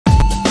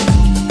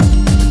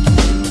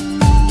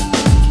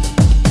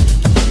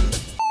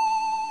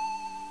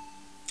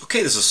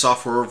Okay, this is a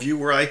software review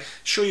where I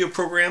show you a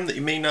program that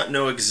you may not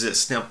know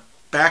exists. Now,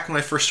 back when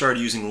I first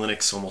started using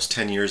Linux almost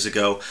 10 years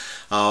ago,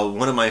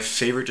 one of my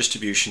favorite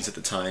distributions at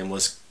the time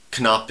was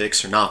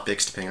Canopix, or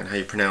Nopix, depending on how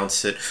you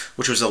pronounce it,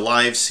 which was a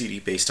live CD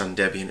based on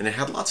Debian, and it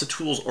had lots of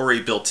tools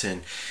already built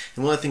in.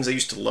 And one of the things I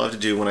used to love to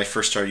do when I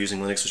first started using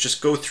Linux was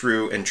just go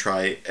through and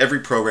try every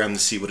program to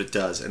see what it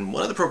does. And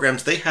one of the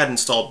programs they had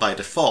installed by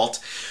default,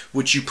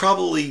 which you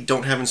probably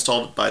don't have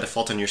installed by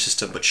default on your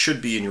system, but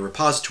should be in your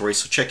repository,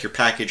 so check your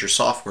package or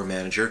software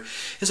manager,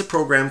 is a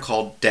program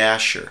called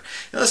Dasher.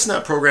 Now, that's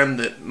not a program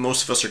that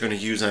most of us are going to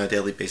use on a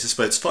daily basis,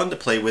 but it's fun to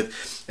play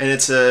with, and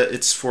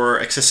it's for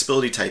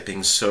accessibility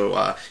typing,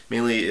 so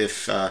mainly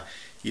if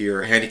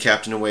you're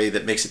handicapped in a way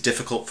that makes it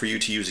difficult for you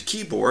to use a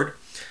keyboard.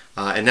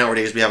 And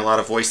nowadays we have a lot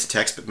of voice to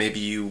text, but maybe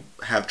you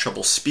have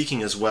trouble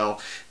speaking as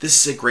well.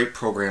 This is a great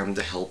program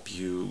to help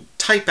you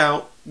type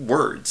out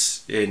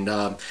words. And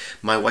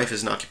my wife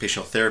is an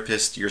occupational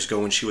therapist. Years ago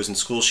when she was in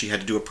school, she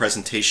had to do a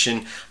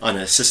presentation on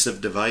an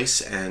assistive device,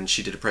 and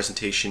she did a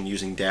presentation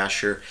using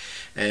Dasher.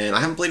 And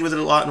I haven't played with it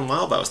a lot in a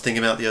while, but I was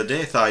thinking about it the other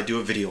day. I thought I'd do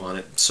a video on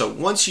it. So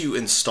once you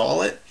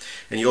install it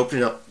and you open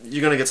it up,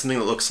 you're going to get something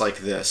that looks like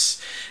this.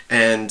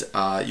 And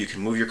you can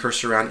move your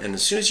cursor around, and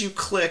as soon as you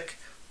click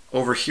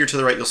over here to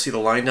the right, you'll see the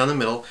line down the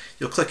middle.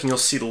 You'll click and you'll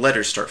see the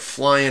letters start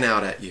flying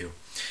out at you.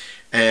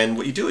 And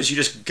what you do is you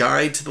just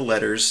guide to the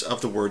letters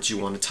of the words you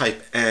want to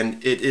type.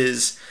 And it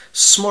is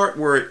smart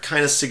where it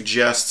kind of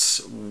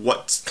suggests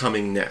what's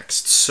coming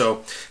next.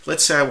 So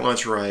let's say I want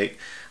to write,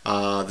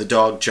 the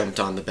dog jumped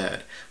on the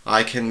bed.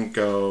 I can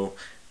go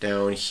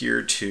down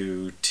here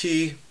to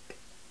T,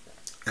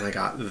 and I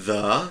got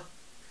the,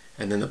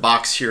 and then the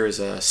box here is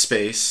a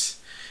space,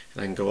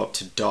 and I can go up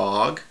to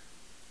dog.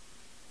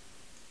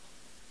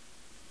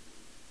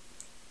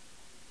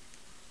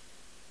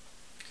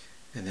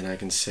 And then I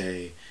can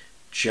say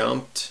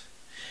jumped.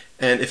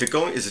 And if it's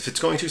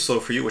going too slow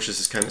for you, which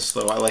is kind of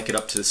slow, I like it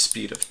up to the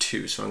speed of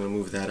 2, so I'm going to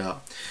move that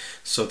up.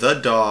 So the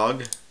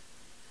dog,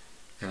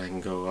 and I can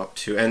go up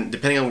to, and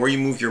depending on where you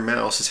move your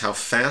mouse is how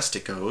fast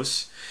it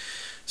goes.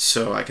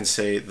 So I can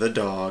say the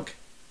dog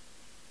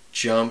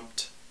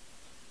jumped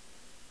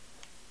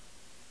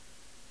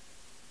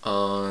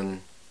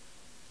on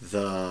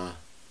the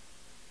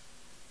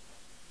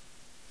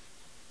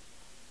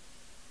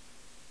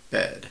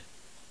bed.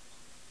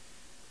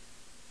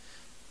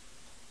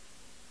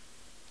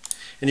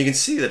 And you can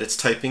see that it's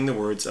typing the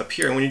words up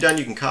here. And when you're done,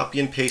 you can copy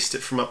and paste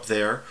it from up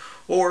there.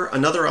 Or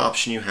another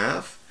option you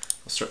have,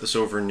 I'll start this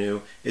over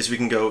new, is we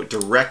can go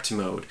direct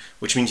mode,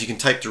 which means you can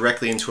type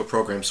directly into a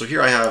program. So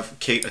here I have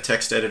Kate, a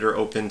text editor,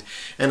 opened,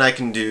 and I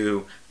can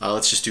do,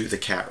 let's just do the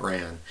cat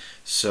ran.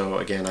 So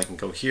again, I can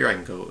go here, I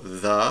can go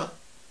the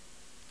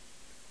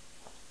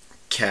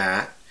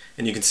cat,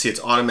 and you can see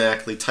it's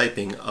automatically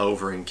typing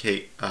over in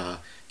Kate,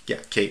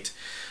 Kate.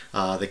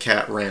 The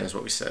cat ran is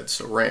what we said,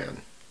 so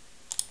ran.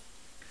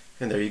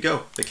 And there you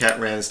go. The cat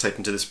ran is typed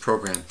into this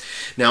program.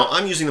 Now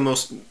I'm using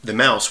the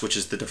mouse, which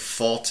is the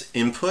default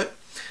input.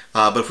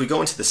 But if we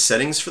go into the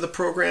settings for the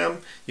program,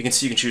 you can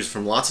see you can choose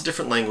from lots of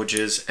different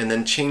languages and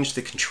then change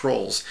the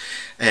controls.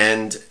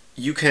 And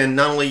you can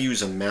not only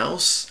use a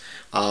mouse,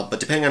 but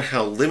depending on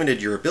how limited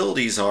your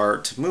abilities are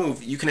to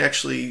move, you can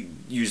actually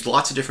use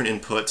lots of different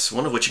inputs.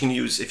 One of which you can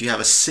use, if you have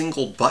a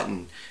single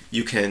button,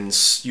 you can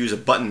use a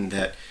button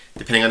that,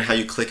 depending on how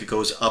you click, it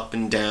goes up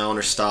and down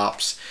or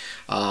stops.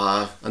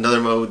 Another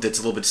mode that's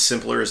a little bit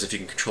simpler is if you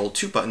can control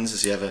 2 buttons,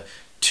 is you have a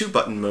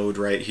 2-button mode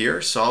right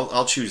here. So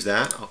I'll choose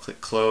that. I'll click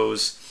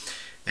close,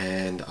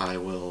 and I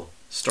will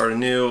start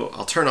anew.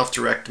 I'll turn off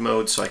direct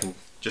mode so I can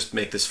just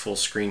make this full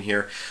screen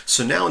here.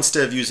 So now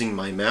instead of using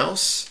my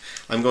mouse,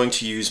 I'm going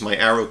to use my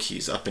arrow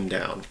keys up and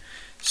down.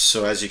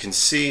 So as you can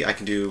see, I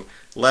can do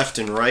left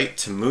and right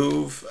to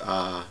move,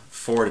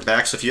 forward and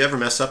back. So if you ever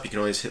mess up, you can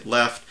always hit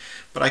left,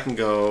 but I can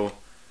go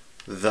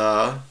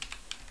the,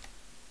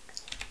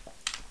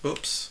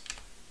 oops.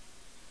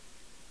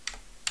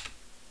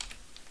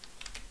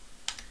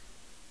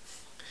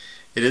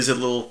 It is a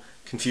little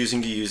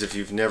confusing to use if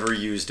you've never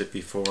used it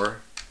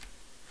before,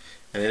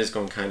 and it is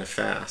going kind of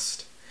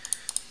fast.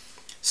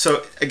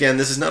 So again,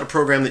 this is not a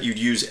program that you'd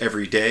use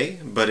every day,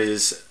 but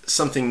is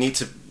something neat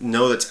to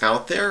know that's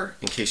out there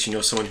in case you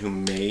know someone who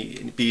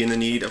may be in the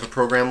need of a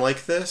program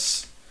like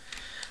this.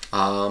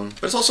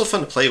 But it's also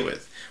fun to play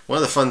with. One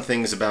of the fun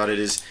things about it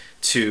is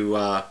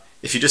to,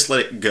 if you just let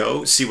it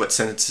go, see what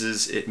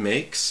sentences it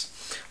makes.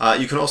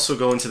 You can also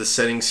go into the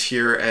settings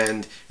here,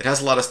 and it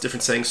has a lot of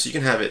different settings, so you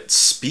can have it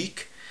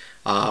speak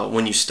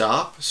when you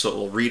stop, so it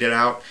will read it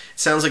out. It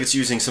sounds like it's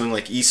using something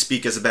like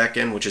eSpeak as a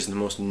backend, which is the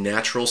most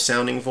natural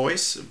sounding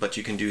voice, but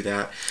you can do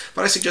that.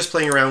 But I suggest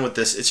playing around with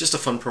this. It's just a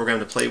fun program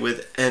to play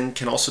with and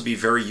can also be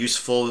very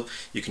useful.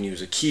 You can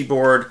use a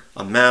keyboard,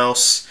 a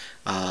mouse,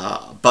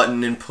 a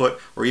button input,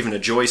 or even a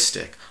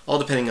joystick, all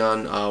depending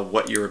on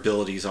what your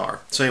abilities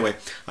are. So anyway,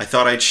 I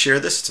thought I'd share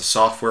this. It's a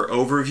software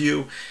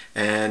overview,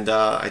 and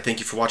I thank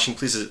you for watching.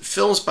 Please visit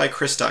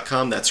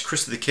filmsbychris.com. That's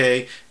Chris with a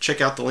K. Check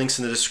out the links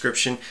in the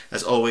description.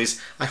 As always,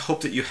 I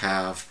hope that you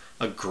have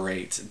a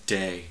great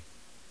day.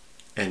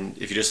 And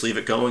if you just leave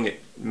it going,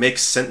 it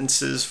makes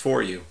sentences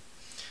for you.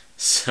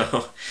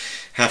 So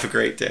have a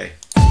great day.